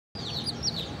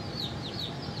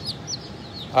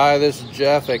Hi, this is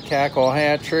Jeff at Cackle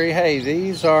Hatchery. Hey,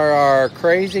 these are our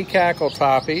Crazy Cackle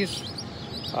Toppies.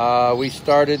 We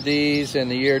started these in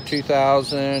the year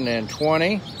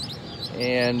 2020,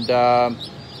 and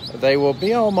they will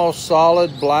be almost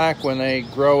solid black when they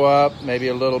grow up, maybe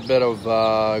a little bit of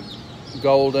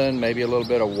golden, maybe a little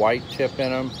bit of white tip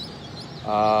in them.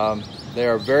 They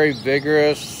are very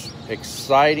vigorous,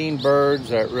 exciting birds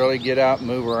that really get out and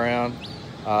move around.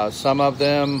 Some of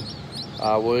them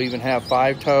will even have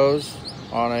 5 toes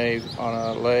on a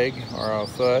leg or a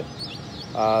foot.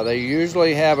 They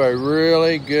usually have a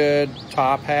really good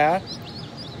top hat,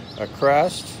 a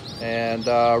crest, and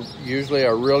usually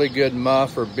a really good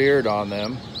muff or beard on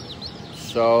them.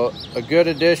 So a good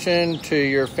addition to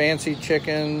your fancy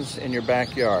chickens in your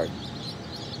backyard.